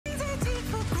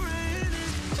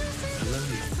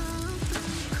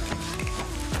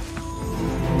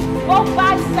both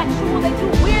bisexual. They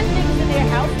do weird things in their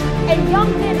house, and young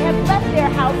men have left their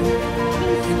house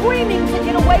screaming to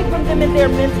get away from them and their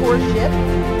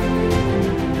mentorship.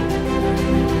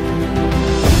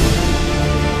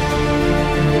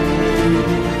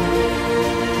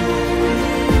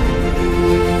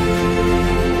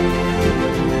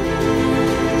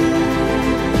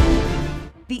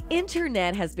 The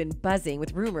internet has been buzzing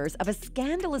with rumors of a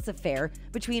scandalous affair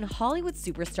between Hollywood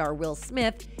superstar Will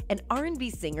Smith and R&B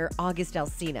singer August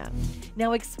Alsina.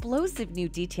 Now, explosive new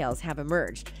details have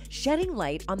emerged, shedding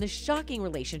light on the shocking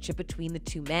relationship between the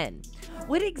two men.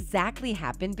 What exactly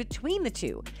happened between the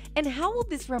two? And how will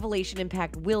this revelation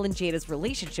impact Will and Jada's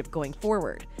relationship going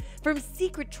forward? From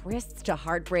secret trysts to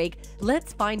heartbreak,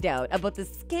 let's find out about the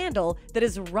scandal that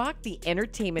has rocked the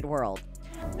entertainment world.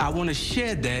 I want to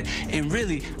share that and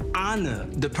really honor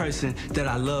the person that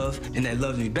I love and that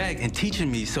loves me back and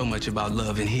teaching me so much about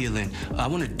love and healing. I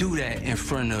want to do that in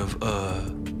front of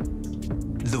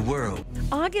the world.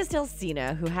 August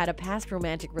Alsina, who had a past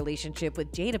romantic relationship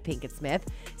with Jada Pinkett Smith,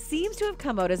 seems to have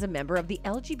come out as a member of the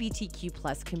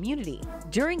LGBTQ+ community.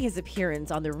 During his appearance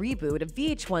on the reboot of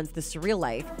VH1's The Surreal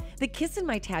Life, the Kissin'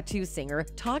 My Tattoo singer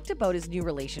talked about his new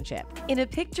relationship. In a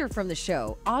picture from the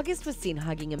show, August was seen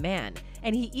hugging a man,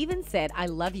 and he even said "I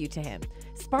love you" to him,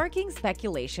 sparking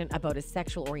speculation about his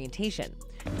sexual orientation.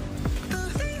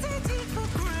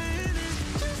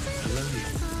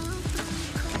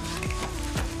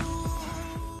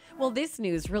 Well, this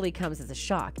news really comes as a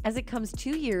shock, as it comes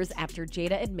 2 years after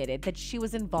Jada admitted that she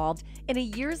was involved in a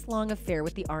years-long affair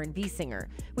with the R&B singer,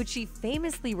 which she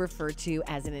famously referred to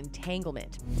as an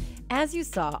entanglement. As you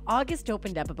saw, August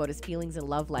opened up about his feelings and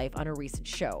love life on a recent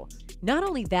show. Not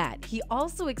only that, he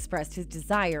also expressed his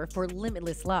desire for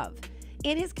limitless love.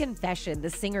 In his confession,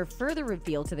 the singer further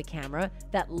revealed to the camera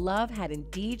that love had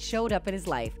indeed showed up in his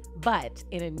life, but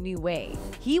in a new way.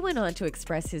 He went on to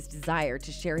express his desire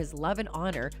to share his love and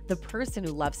honor the person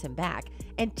who loves him back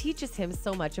and teaches him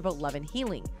so much about love and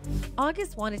healing.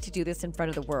 August wanted to do this in front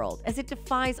of the world, as it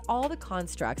defies all the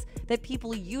constructs that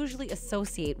people usually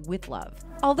associate with love.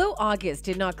 Although August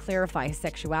did not clarify his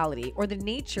sexuality or the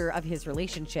nature of his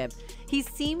relationship, he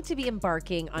seemed to be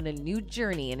embarking on a new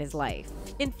journey in his life.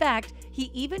 In fact, he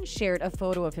even shared a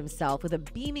photo of himself with a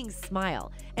beaming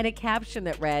smile and a caption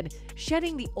that read,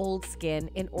 "Shedding the old skin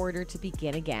in order to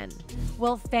begin again."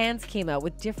 Well, fans came out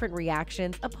with different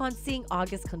reactions upon seeing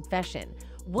August's confession.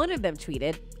 One of them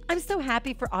tweeted, "I'm so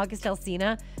happy for August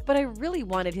Alsina, but I really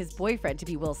wanted his boyfriend to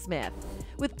be Will Smith."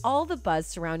 With all the buzz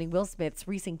surrounding Will Smith's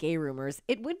recent gay rumors,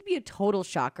 it wouldn't be a total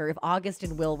shocker if August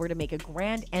and Will were to make a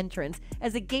grand entrance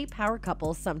as a gay power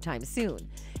couple sometime soon.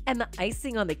 And the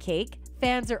icing on the cake?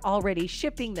 Fans are already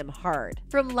shipping them hard.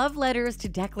 From love letters to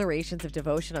declarations of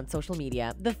devotion on social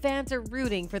media, the fans are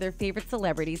rooting for their favorite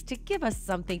celebrities to give us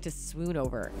something to swoon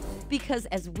over. Because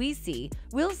as we see,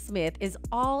 Will Smith is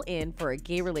all in for a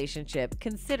gay relationship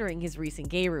considering his recent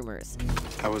gay rumors.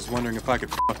 I was wondering if I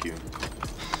could fuck you.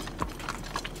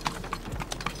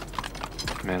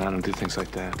 Man, I don't do things like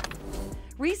that.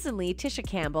 Recently, Tisha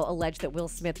Campbell alleged that Will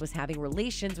Smith was having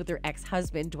relations with her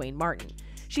ex-husband, Dwayne Martin.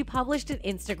 She published an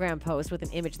Instagram post with an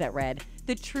image that read,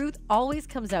 "The truth always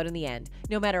comes out in the end,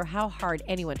 no matter how hard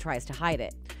anyone tries to hide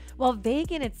it." While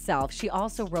vague in itself, she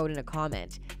also wrote in a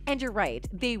comment, "And you're right,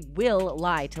 they will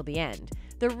lie till the end.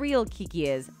 The real kiki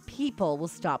is, people will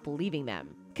stop believing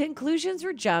them." Conclusions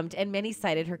were jumped, and many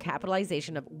cited her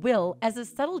capitalization of Will as a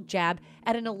subtle jab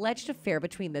at an alleged affair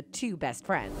between the two best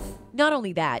friends. Not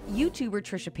only that, YouTuber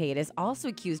Trisha Paytas also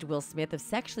accused Will Smith of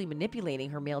sexually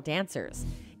manipulating her male dancers.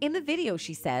 In the video,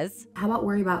 she says, "How about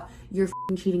worry about your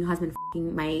cheating husband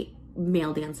my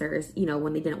male dancers,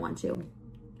 when they didn't want to?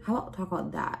 How about talk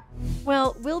about that?"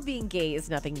 Well, Will being gay is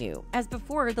nothing new. As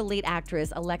before the late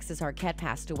actress Alexis Arquette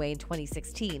passed away in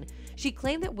 2016, she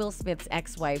claimed that Will Smith's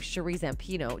ex-wife, Cherie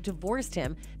Zampino, divorced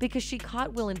him because she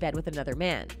caught Will in bed with another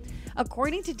man.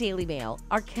 According to Daily Mail,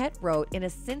 Arquette wrote in a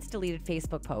since-deleted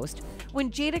Facebook post, "When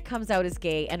Jada comes out as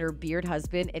gay and her beard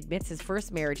husband admits his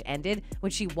first marriage ended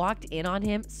when she walked in on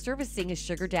him servicing his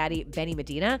sugar daddy, Benny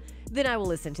Medina, then I will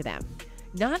listen to them."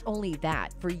 Not only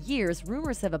that, for years,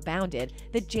 rumors have abounded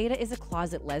that Jada is a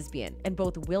closet lesbian, and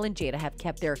both Will and Jada have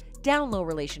kept their down-low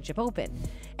relationship open.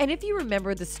 And if you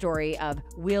remember the story of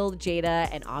Will, Jada,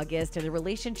 and August, and the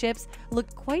relationships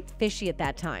looked quite fishy at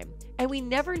that time, and we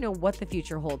never know what the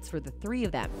future holds for the three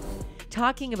of them.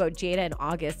 Talking about Jada and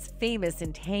August's famous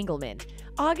entanglement,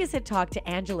 August had talked to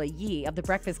Angela Yee of The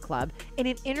Breakfast Club in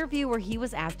an interview where he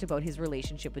was asked about his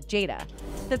relationship with Jada.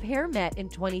 The pair met in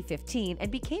 2015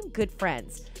 and became good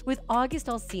friends, with August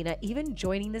Alsina even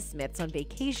joining the Smiths on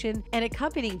vacation and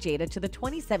accompanying Jada to the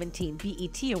 2017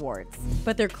 BET Awards.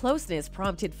 But their closeness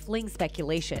prompted fling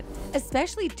speculation,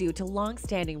 especially due to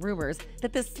long-standing rumors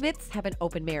that the Smiths have an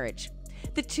open marriage.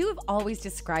 The two have always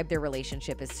described their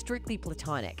relationship as strictly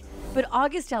platonic, but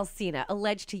August Alsina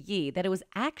alleged to Yee that it was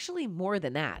actually more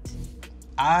than that.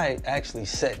 I actually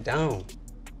sat down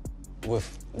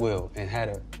with Will and had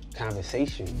a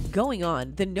conversation. Going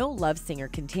on, the No Love singer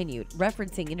continued,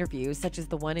 referencing interviews such as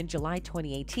the one in July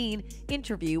 2018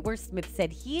 interview where Smith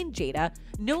said he and Jada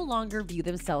no longer view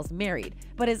themselves married,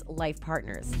 but as life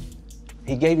partners.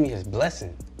 He gave me his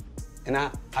blessing, and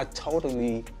I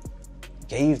totally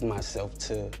gave myself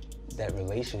to that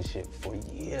relationship for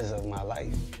years of my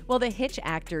life. Well, the Hitch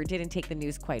actor didn't take the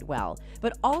news quite well,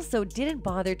 but also didn't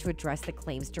bother to address the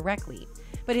claims directly.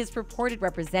 But his purported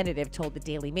representative told the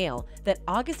Daily Mail that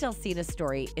August Alsina's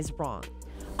story is wrong.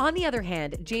 On the other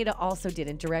hand, Jada also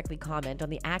didn't directly comment on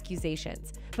the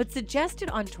accusations, but suggested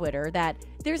on Twitter that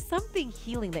there's something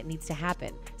healing that needs to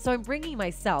happen, so I'm bringing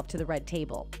myself to the red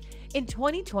table. In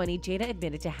 2020, Jada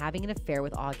admitted to having an affair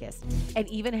with August and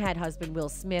even had husband Will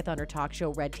Smith on her talk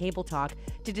show Red Table Talk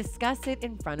to discuss it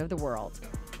in front of the world.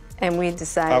 And we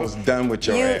decided... I was done with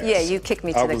your ass. Yeah, you kicked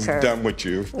me to the curb. I was done with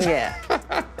you. Yeah.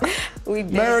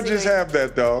 Marriages have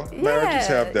that, though. Yeah, Marriages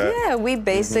have that. Yeah, we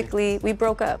basically, we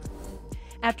broke up.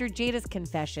 After Jada's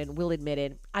confession, Will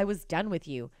admitted, "I was done with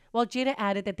you," while Jada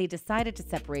added that they decided to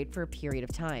separate for a period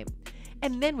of time.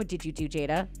 "And then what did you do,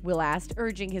 Jada?" Will asked,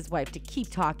 urging his wife to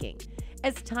keep talking.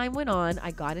 "As time went on,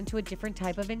 I got into a different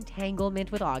type of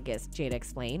entanglement with August," Jada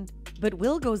explained. But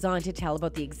Will goes on to tell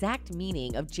about the exact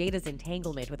meaning of Jada's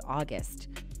entanglement with August.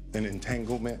 An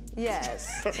entanglement? Yes.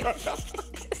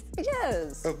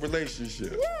 Yes. A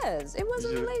relationship. Yes, it was a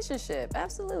relationship,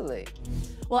 absolutely.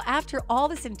 Well, after all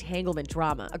this entanglement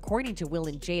drama, according to Will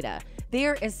and Jada, they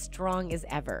are as strong as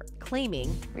ever,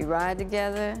 claiming, "We ride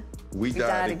together, we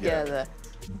die together.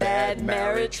 Bad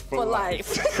marriage for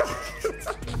life."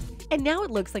 And now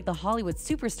it looks like the Hollywood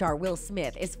superstar Will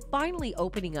Smith is finally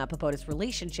opening up about his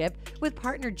relationship with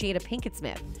partner Jada Pinkett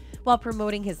Smith. While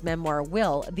promoting his memoir,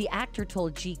 Will, the actor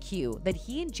told GQ that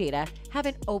he and Jada have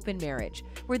an open marriage,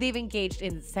 where they've engaged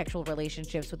in sexual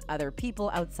relationships with other people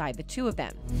outside the two of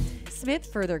them. Smith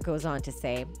further goes on to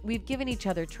say, "We've given each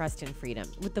other trust and freedom,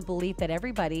 with the belief that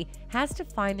everybody has to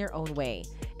find their own way,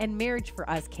 and marriage for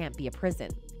us can't be a prison.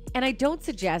 And I don't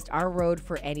suggest our road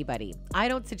for anybody. I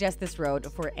don't suggest this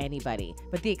road for anybody.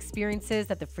 But the experiences,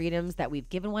 that the freedoms that we've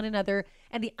given one another,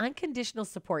 and the unconditional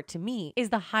support to me is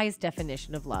the highest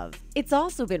definition of love." It's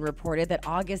also been reported that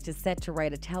August is set to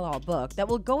write a tell-all book that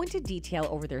will go into detail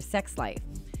over their sex life.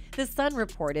 The Sun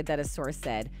reported that a source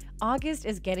said, August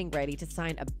is getting ready to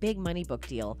sign a big money book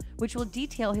deal, which will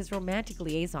detail his romantic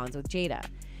liaisons with Jada.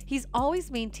 He's always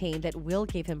maintained that Will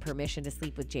gave him permission to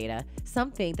sleep with Jada,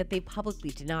 something that they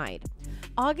publicly denied.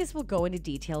 August will go into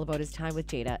detail about his time with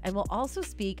Jada and will also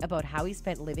speak about how he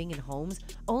spent living in homes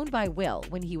owned by Will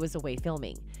when he was away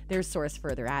filming, their source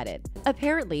further added.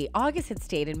 Apparently, August had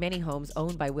stayed in many homes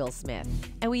owned by Will Smith,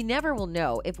 and we never will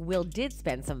know if Will did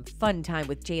spend some fun time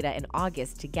with Jada and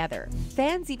August together.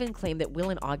 Fans even claim that Will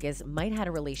and August might have had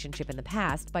a relationship in the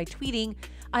past by tweeting,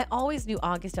 "I always knew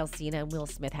August Alsina and Will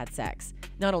Smith had sex."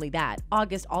 Not only that,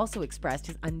 August also expressed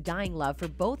his undying love for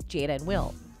both Jada and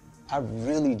Will. I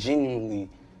really genuinely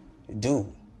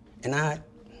do. And I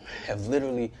have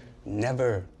literally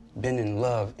never been in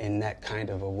love in that kind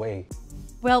of a way.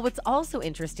 Well, what's also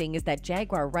interesting is that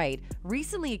Jaguar Wright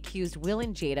recently accused Will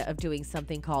and Jada of doing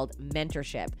something called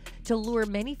mentorship to lure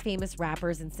many famous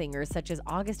rappers and singers such as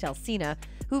August Alsina,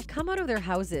 who've come out of their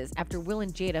houses after Will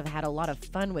and Jada have had a lot of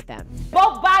fun with them.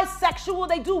 Both bisexual,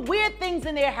 they do weird things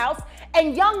in their house,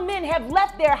 and young men have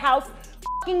left their house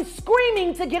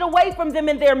screaming to get away from them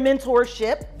in their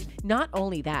mentorship. Not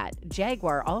only that,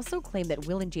 Jaguar also claimed that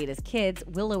Will and Jada's kids,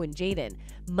 Willow and Jaden,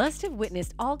 must have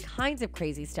witnessed all kinds of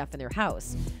crazy stuff in their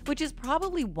house, which is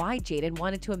probably why Jaden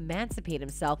wanted to emancipate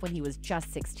himself when he was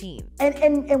just 16.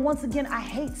 And once again, I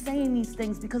hate saying these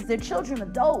things because their children are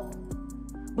dope.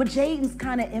 But Jaden's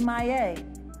kind of MIA.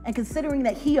 And considering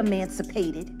that he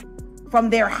emancipated from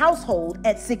their household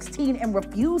at 16 and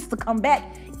refused to come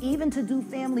back even to do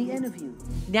family interviews.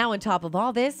 Now on top of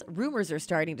all this, rumors are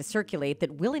starting to circulate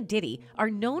that Will and Diddy are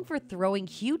known for throwing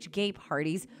huge gay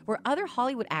parties where other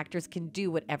Hollywood actors can do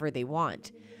whatever they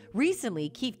want. Recently,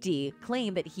 Keith D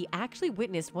claimed that he actually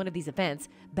witnessed one of these events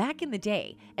back in the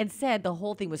day and said the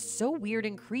whole thing was so weird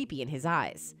and creepy in his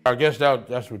eyes. I guess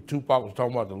that's what Tupac was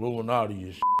talking about, the Illuminati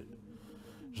and shit.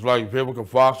 It's like Vivica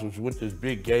Fox was with this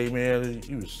big gay man.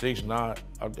 He was 6'9".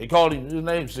 They called him, his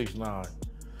name 6'9".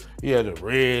 He had the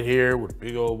red hair with a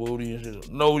big old booty and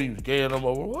shit. No, he was gay and I'm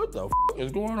like, what the f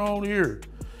is going on here?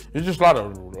 It's just a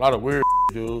lot of weird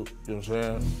dude, you know what I'm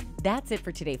saying? That's it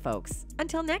for today, folks.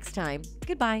 Until next time,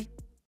 goodbye.